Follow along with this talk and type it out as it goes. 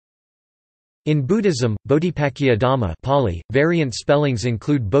In Buddhism, Bodhipakkhiyādhammā Pali, variant spellings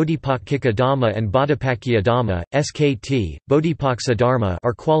include Bodhipakkhiyādhammā and Bodhipakkhiyādhammā, skt, Bodhipakkhiyādharma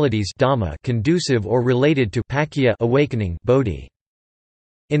are qualities dhamma conducive or related to pakkhiya awakening bodhi.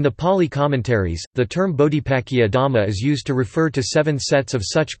 In the Pali Commentaries, the term Bodhipakkhiyādhammā is used to refer to 7 sets of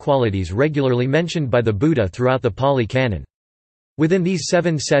such qualities regularly mentioned by the Buddha throughout the Pali Canon. Within these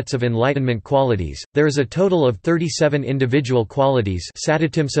 7 sets of enlightenment qualities, there is a total of 37 individual qualities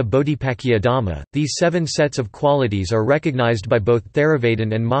Satitimsa Bodhipakkhiyādhammā. These 7 sets of qualities are recognized by both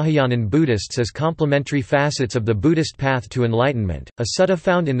Theravadan and Mahayanan Buddhists as complementary facets of the Buddhist path to enlightenment. A sutta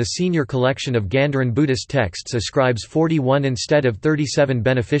found in the senior collection of Gandharan Buddhist texts ascribes 41 instead of 37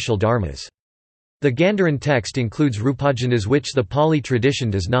 beneficial dharmas. The Gandharan text includes rupajanas which the Pali tradition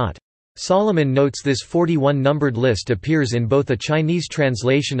does not. Solomon notes this 41-numbered list appears in both a Chinese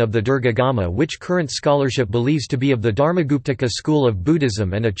translation of the Durgagama which current scholarship believes to be of the Dharmaguptaka school of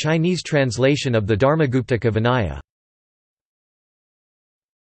Buddhism and a Chinese translation of the Dharmaguptaka Vinaya.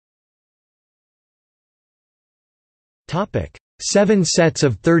 Topic: 7 sets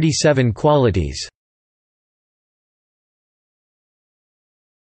of 37 qualities.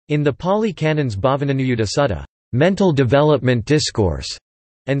 In the Pali Canon's Bhavananuyuta Sutta, mental development discourse,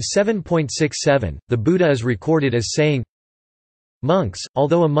 and 7.67, the Buddha is recorded as saying, "Monks,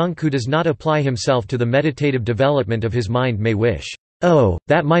 although a monk who does not apply himself to the meditative development of his mind may wish, 'Oh,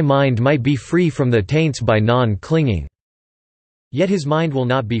 that my mind might be free from the taints by non-clinging,' yet his mind will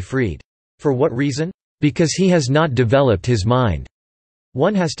not be freed. For what reason? Because he has not developed his mind."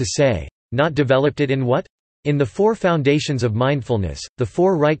 One has to say, not developed it in what? In the 4 foundations of mindfulness, the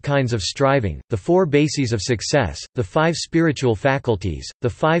 4 right kinds of striving, the 4 bases of success, the 5 spiritual faculties, the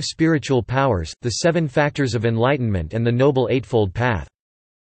 5 spiritual powers, the 7 factors of enlightenment and the Noble Eightfold Path.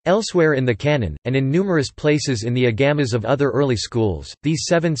 Elsewhere in the canon, and in numerous places in the agamas of other early schools, these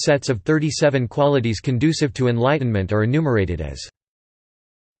 7 sets of 37 qualities conducive to enlightenment are enumerated as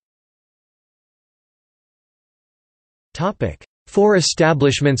 4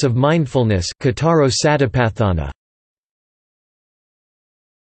 establishments of mindfulness icattāro satipaṭṭhānā.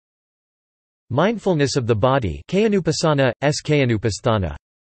 Mindfulness of the body kayānupassana, kayānupasthāna.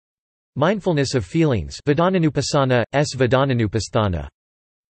 Mindfulness of feelings vedananupassana, vedananupassthāna.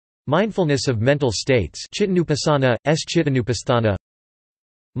 Mindfulness of mental states chittanupassana, chittanupasthāna.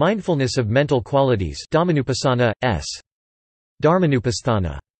 Mindfulness of mental qualities dhammanupassana,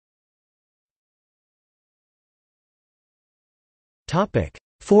 dharmanupasthāna.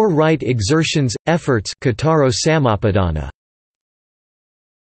 4 right exertions, efforts icattāro sammappadhānā.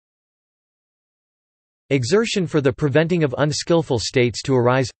 Exertion for the preventing of unskillful states to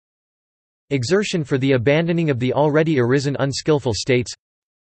arise. Exertion for the abandoning of the already arisen unskillful states.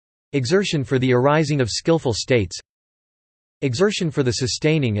 Exertion for the arising of skillful states. Exertion for the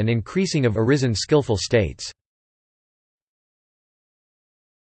sustaining and increasing of arisen skillful states.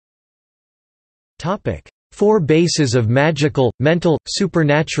 4 bases of magical, mental,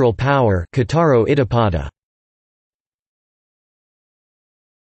 supernatural power icattāro iddhipādā.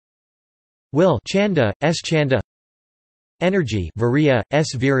 Will chanda, chanda. Energy virya,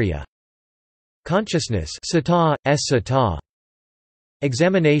 virya. Consciousness sattā, sattā.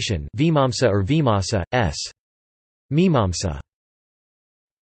 Examination vimamsa or vimasa, mimamsa.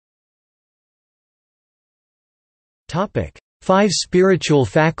 5 spiritual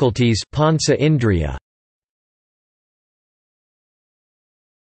faculties panca indriya.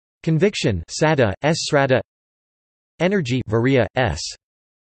 Conviction saddha, sraddha. Energy virya,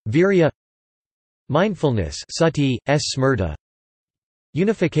 virya. Mindfulness sati, smrta.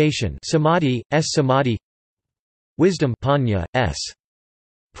 Unification samadhi, samadhi. Wisdom pañca,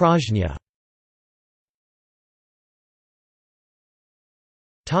 prajña.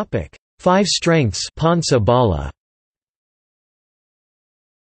 5 strengths panca bala.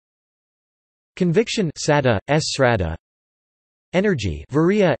 Conviction saddha, sraddha. Energy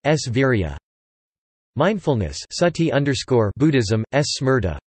virya, virya. Mindfulness sati Buddhism,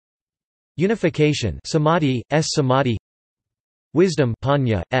 smrta. Unification samadhi, samadhi. Wisdom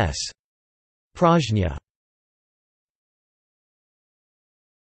pañca, prajña.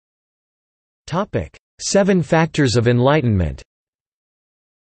 7 factors of enlightenment.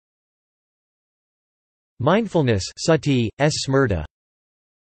 Mindfulness sati, smrta.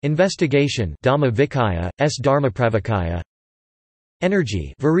 Investigation dhamma vikaya, dharmapravakaya.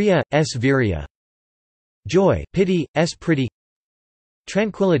 Energy virya, virya. Joy piti, priti.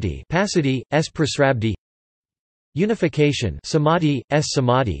 Tranquility passaddhi, prasrabdhi. Unification samadhi,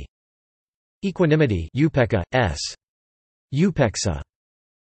 samadhi. Equanimity upekkha, upekkha.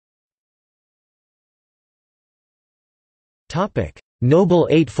 Noble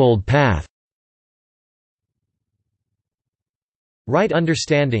Eightfold Path. Right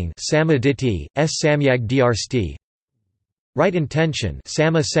understanding samma-ditthi, s samyag drsti. Right intention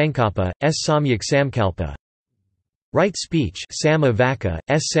samma sankappa, s samyak samkalpa. Right speech samma vaka,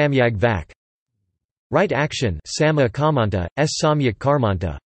 s samyag vak. Right action samma kammanta, s samyak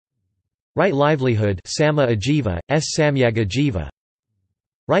karmanta. Right livelihood samma ajiva, s samyag ajiva.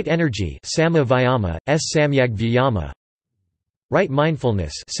 Right energy samma vyama, s samyag vyayama. Right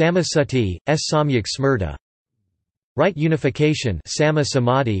mindfulness samma sati, s samyak smrta. Right unification samma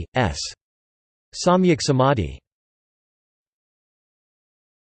samadhi, s samyak samadhi.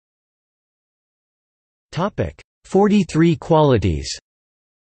 43 qualities.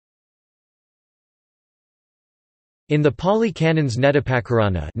 In the Pali Canon's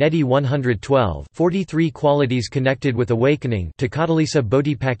Netipakarana Neti 112, 43 qualities connected with awakening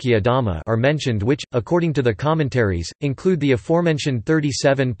Bodhipakkhiyādhammā are mentioned which, according to the commentaries, include the aforementioned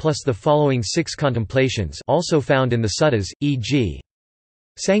 37 plus the following 6 contemplations also found in the suttas, e.g.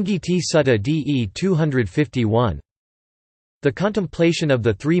 Sangiti Sutta De 251. The contemplation of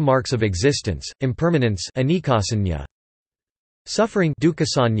the 3 marks of existence, impermanence aniccasañña, suffering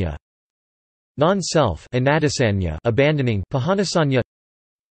dukkhasañña, non-self anattasañña, abandoning pahanasañña,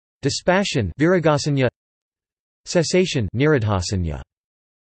 dispassion viragasañña, cessation nirodhasañña.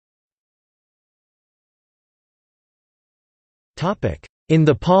 In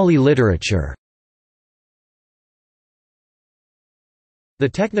the Pali literature, the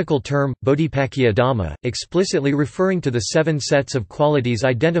technical term, Bodhipakkhiyādhammā, explicitly referring to the 7 sets of qualities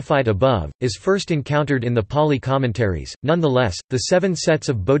identified above, is first encountered in the Pali commentaries. Nonetheless, the 7 sets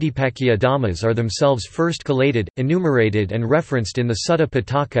of Bodhipakkhiyādhammas are themselves first collated, enumerated and referenced in the Sutta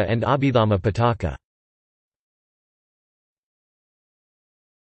Pitaka and Abhidhamma Pitaka.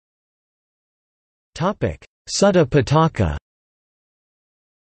 Sutta Pitaka.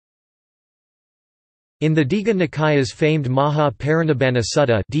 In the Digha Nikaya's famed Maha Parinibbana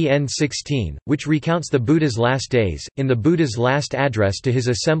Sutta DN 16, which recounts the Buddha's last days, in the Buddha's last address to his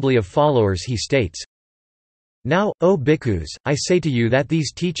assembly of followers he states, "Now, O bhikkhus, I say to you that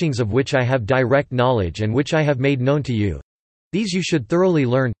these teachings of which I have direct knowledge and which I have made known to you, these you should thoroughly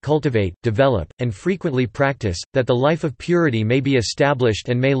learn, cultivate, develop, and frequently practice, that the life of purity may be established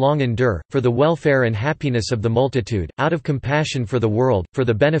and may long endure, for the welfare and happiness of the multitude, out of compassion for the world, for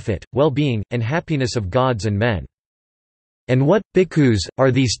the benefit, well-being, and happiness of gods and men." And what, bhikkhus,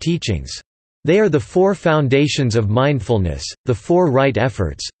 are these teachings? They are the 4 foundations of mindfulness, the 4 right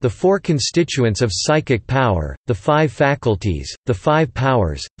efforts, the 4 constituents of psychic power, the 5 faculties, the 5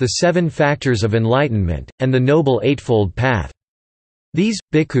 powers, the 7 factors of enlightenment, and the Noble Eightfold Path. These,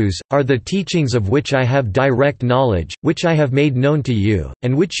 bhikkhus, are the teachings of which I have direct knowledge, which I have made known to you,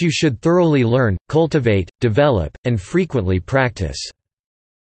 and which you should thoroughly learn, cultivate, develop, and frequently practice.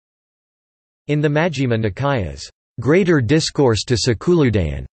 In the Majjhima Nikaya's Greater Discourse to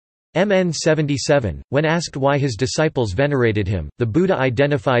Sakuludayan, MN 77, when asked why his disciples venerated him, the Buddha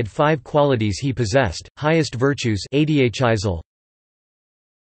identified 5 qualities he possessed: highest virtues, adhyācāisal,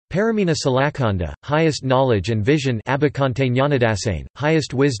 Paramina Salakkhanda, highest knowledge and vision, Abhikante Jnanadasain,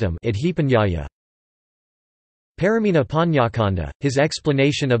 highest wisdom, iddhipāññāya, Paramina Paññākkhanda, his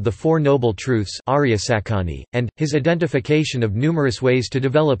explanation of the 4 noble truths, Aryasakkani, and his identification of numerous ways to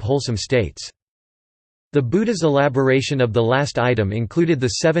develop wholesome states. The Buddha's elaboration of the last item included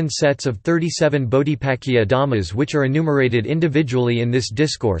the 7 sets of 37 Bodhipakkhiyādhammas which are enumerated individually in this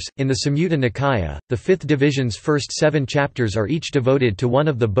discourse. In the Samyutta Nikaya, the 5th division's first 7 chapters are each devoted to one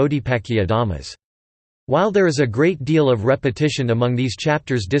of the Bodhipakkhiyādhammas. While there is a great deal of repetition among these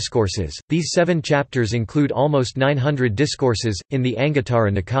chapters' discourses, these 7 chapters include almost 900 discourses. In the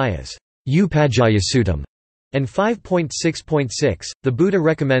Anguttara Nikaya's Upajjhāyasuttam and 5.6.6, the Buddha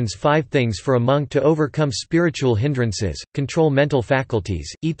recommends 5 things for a monk to overcome spiritual hindrances: control mental faculties,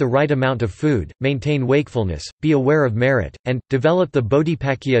 eat the right amount of food, maintain wakefulness, be aware of merit, and develop the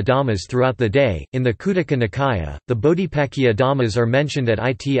Bodhipakkhiyādhammas throughout the day. In the Khuddaka Nikaya, the Bodhipakkhiyādhammas are mentioned at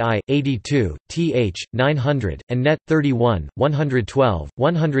ITI 82, TH 900, and Net 31, 112,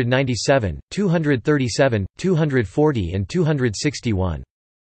 197, 237, 240, and 261.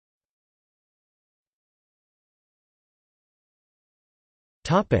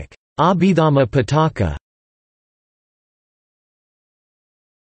 Abhidhamma Pitaka.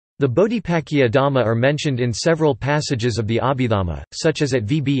 The Bodhipakkhiyādhamma are mentioned in several passages of the Abhidhamma, such as at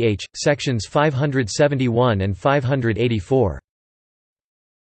VBH, sections 571 and 584.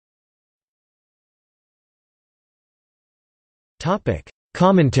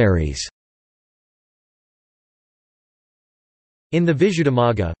 Commentaries. In the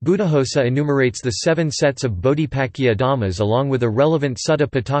Visuddhimagga, Buddhaghosa enumerates the 7 sets of Bodhipakkhiyādhammas along with a relevant Sutta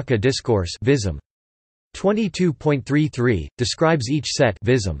Pitaka discourse. 22.33 describes each set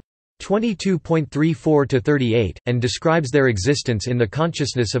vism. 22.34-38 and describes their existence in the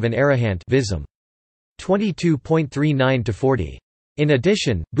consciousness of an arahant vism. 22.39-40. In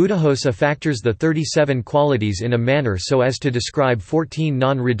addition, Buddhaghosa factors the 37 qualities in a manner so as to describe 14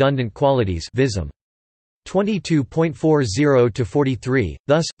 non-redundant qualities vism. 22.40-43,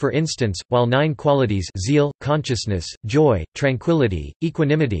 thus, for instance, while 9 qualities zeal, consciousness, joy, tranquility,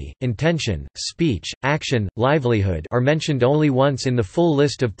 equanimity, intention, speech, action, livelihood are mentioned only once in the full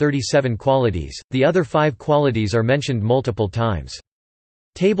list of 37 qualities, the other 5 qualities are mentioned multiple times.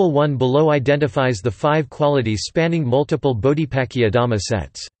 Table 1 below identifies the 5 qualities spanning multiple Bodhipakkhiyādhammā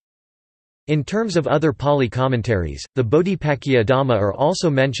sets. In terms of other Pali commentaries, the Bodhipakkhiyādhammā are also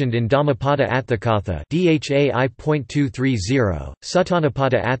mentioned in Dhammapada Atthakatha (Dhai.230),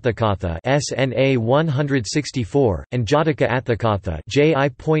 Suttanipata Atthakatha (SNA 164), and Jataka Atthakatha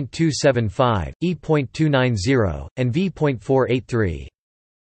 (Ji.275, E.290, and V.483).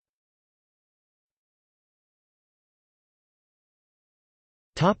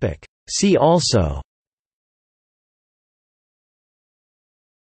 Topic. See also.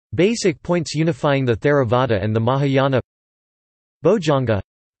 Basic points unifying the Theravada and the Mahayana. Bojjhanga.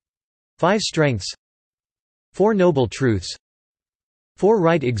 5 strengths. 4 noble truths. 4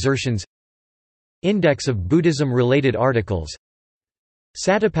 right exertions. Index of Buddhism-related articles.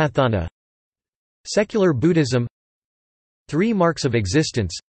 Satipaṭṭhānā. Secular Buddhism. 3 marks of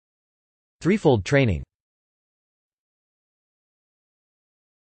existence. Threefold training.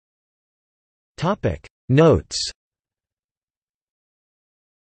 Topic Notes.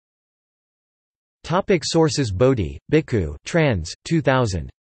 Topic sources. Bodhi, Bhikkhu, trans. 2000.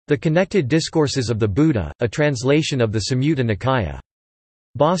 The Connected Discourses of the Buddha, a translation of the Samyutta Nikaya.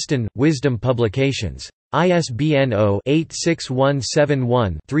 Boston, Wisdom Publications. ISBN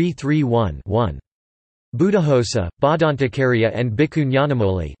 0-86171-331-1. Buddhaghosa, Bhadantakarya and Bhikkhu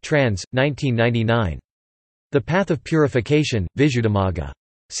Ñāṇamoli trans. 1999. The Path of Purification, Visuddhimagga.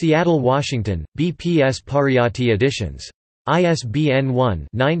 Seattle, Washington, BPS Pariyatti Editions. ISBN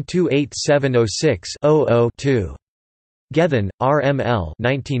 1-928706-00-2. Gethin, R.M.L.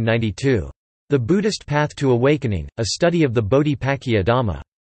 1992. The Buddhist Path to Awakening, A Study of the Bodhipakkhiyādhammā.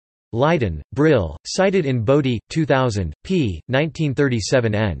 Leiden, Brill, cited in Bodhi, 2000, p.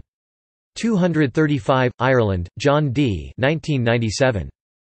 1937 n. 235, Ireland, John D. 1997.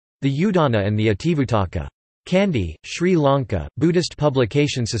 The Udana and the Itivuttaka. Kandy, Sri Lanka, Buddhist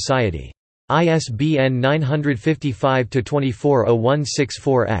Publication Society. ISBN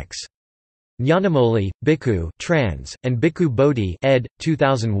 955-240164-X. Ñāṇamoli, Bhikkhu trans, and Bhikkhu Bodhi ed.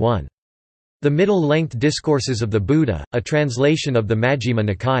 2001. The Middle-Length Discourses of the Buddha, a translation of the Majjhima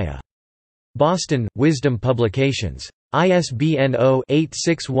Nikaya. Boston, Wisdom Publications. ISBN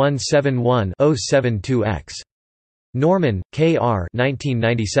 0-86171-072-X. Norman, K. R.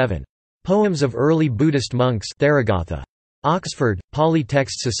 1997. Poems of Early Buddhist Monks Theragatha. Oxford, Pali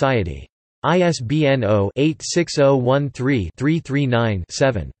Text Society. ISBN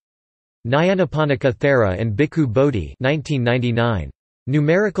 0-86013-339-7. Nyanaponika Thera and Bhikkhu Bodhi 1999.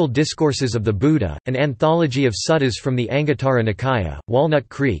 Numerical Discourses of the Buddha, an anthology of suttas from the Anguttara Nikaya, Walnut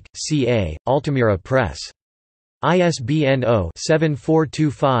Creek, CA, Altamira Press. ISBN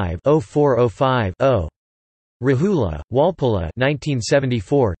 0-7425-0405-0. Rahula, Walpola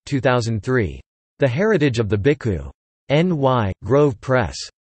 1974, 2003. The Heritage of the Bhikkhu. N.Y., Grove Press.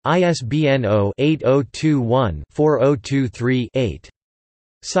 ISBN 0-8021-4023-8.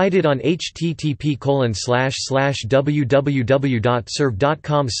 Cited on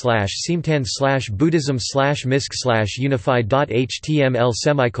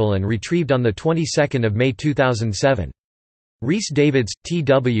http://www.serv.com/simtan/buddhism/misc/unified.html retrieved on the 22nd of May 2007. Rhys Davids,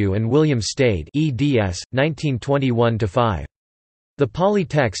 T.W. and William Stade eds. 1921-5. The Pali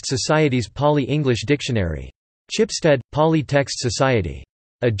Text Society's Pali-English Dictionary. Chipstead, Pali Text Society.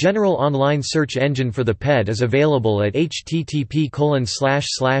 A general online search engine for the PED is available at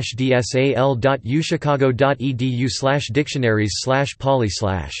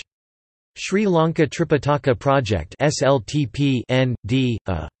http://dsal.uchicago.edu/dictionaries/pali/. Sri Lanka Tripitaka Project SLTP N.D.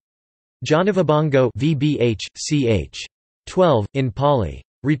 A. Janavabongo VBH, ch. 12, in Pali.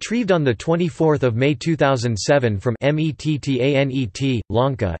 Retrieved on 24 May 2007 from METTANET,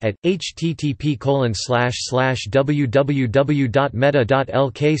 Lanka at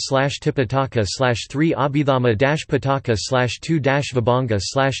http://www.meta.lk/tipitaka/3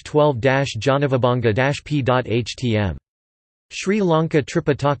 Abhidhamma-Pitaka/2-Vibhanga/12-Janavabonga-p.htm. Sri Lanka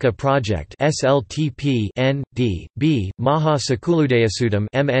Tripitaka Project SLTP N.D. B. Maha Sakuludayasudam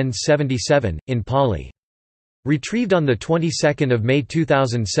MN 77, in Pali. Retrieved on the 22nd of May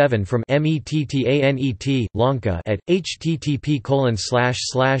 2007 from METTANET, Lanka at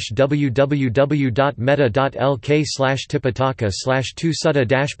http://www.meta.lk/tipitaka/2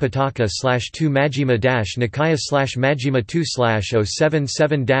 sutta-pitaka/2 majjhima-nikaya/majjhima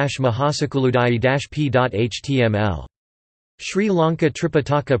 2/077-mahasakuludayi-p.html. Sri Lanka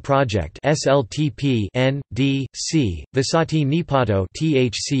Tripitaka Project SLTP N.D.C. Visati Nipato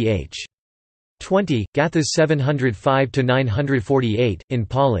THCH 20, Gathas 705–948, in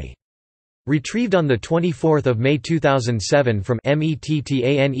Pali. Retrieved on 24 May 2007 from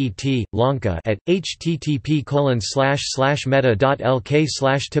METTANET, Lanka at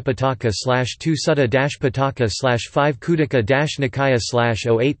http://meta.lk/tipitaka/2 sutta-pitaka/5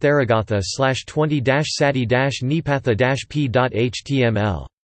 kudaka-nikaya/08 Theragatha/20-sati-nipatha-p.html.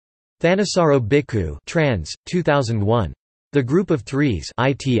 Thanissaro Bhikkhu trans. 2001. The Group of Threes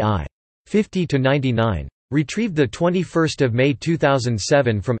ITI. 50–99. Retrieved 21 May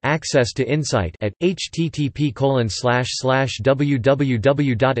 2007 from Access to Insight at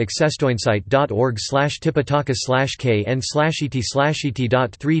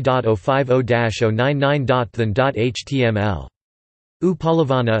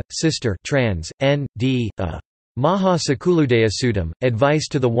Upalavana, Sister trans. N.D. A. Maha Sakuludayasuttam, Advice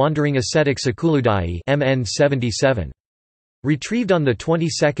to the Wandering Ascetic Sakuludayi MN 77. Retrieved on the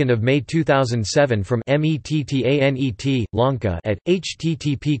 22nd of May 2007 from METTANET, Lanka at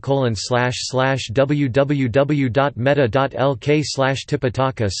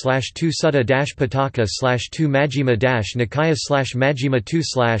http://www.meta.lk/tipitaka/2 sutta-pitaka/2 majjhima-nikaya/majjhima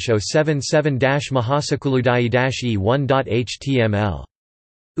 2/077-mahasakuludayi-e1.html.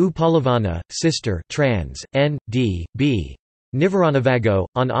 Upalavana, Sister trans. N.D. B. Nivaranavago,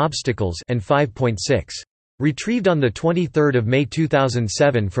 On Obstacles and 5.6. Retrieved on 23 May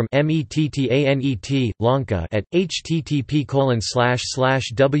 2007 from METTANET, Lanka at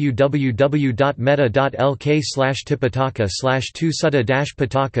http://www.meta.lk/tipitaka/2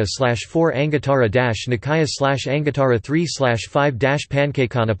 sutta-pitaka/4 angatara-nikaya/angatara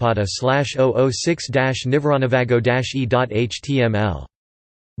 3/5-pankekanapada/006-nivaranavago-e.html.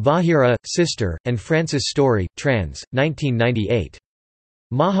 Vahira, Sister, and Francis Story trans. 1998.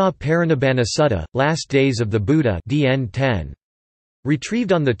 Maha Parinibbana Sutta, Last Days of the Buddha DN 10.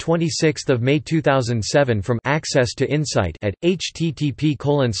 Retrieved on 26 May 2007 from Access to Insight at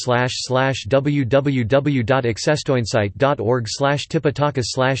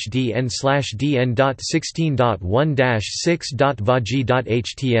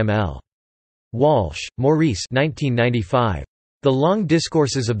Walsh, Maurice 1995. The Long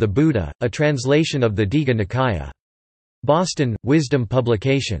Discourses of the Buddha, a translation of the Digha Nikaya. Boston, Wisdom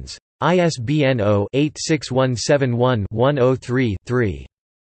Publications. ISBN 0-86171-103-3.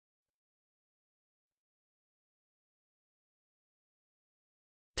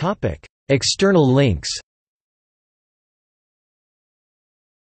 External links.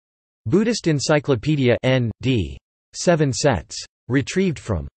 Buddhist Encyclopedia N.D. 7 sets. Retrieved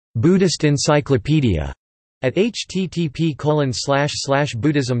from Buddhist Encyclopedia at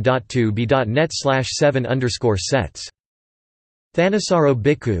http://buddhism.tubi.net/7_sets. Thanissaro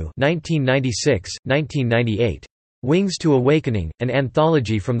Bhikkhu 1996–1998. Wings to Awakening, an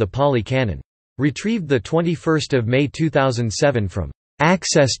anthology from the Pali Canon. Retrieved 21 May 2007 from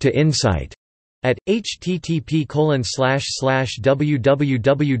Access to Insight at